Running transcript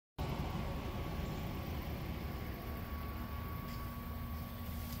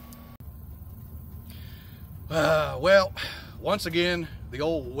Well, once again, the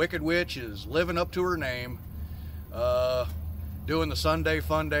old Wicked Witch is living up to her name. Doing the Sunday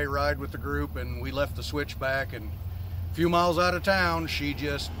Fun Day ride with the group, and we left the switchback, and a few miles out of town, she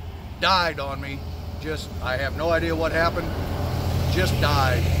just died on me. I have no idea what happened, just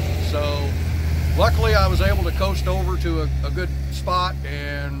died. So luckily I was able to coast over to a good spot,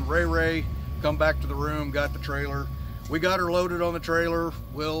 and Ray come back to the room, got the trailer. We got her loaded on the trailer.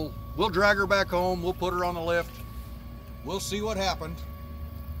 We'll drag her back home. We'll put her on the lift. We'll see what happened.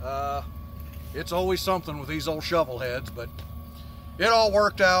 It's always something with these old shovelheads, but it all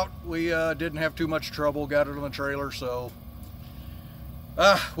worked out. We didn't have too much trouble, got it on the trailer, so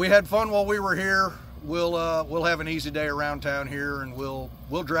we had fun while we were here. We'll have an easy day around town here, and we'll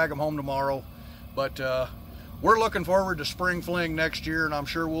drag them home tomorrow. But we're looking forward to Spring Fling next year, and I'm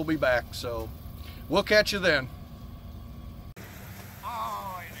sure we'll be back. So we'll catch you then.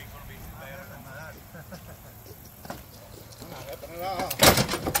 Oh, it ain't gonna be too bad than that. I'm not helping at all.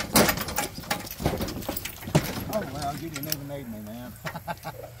 Oh well, you didn't even need me, man.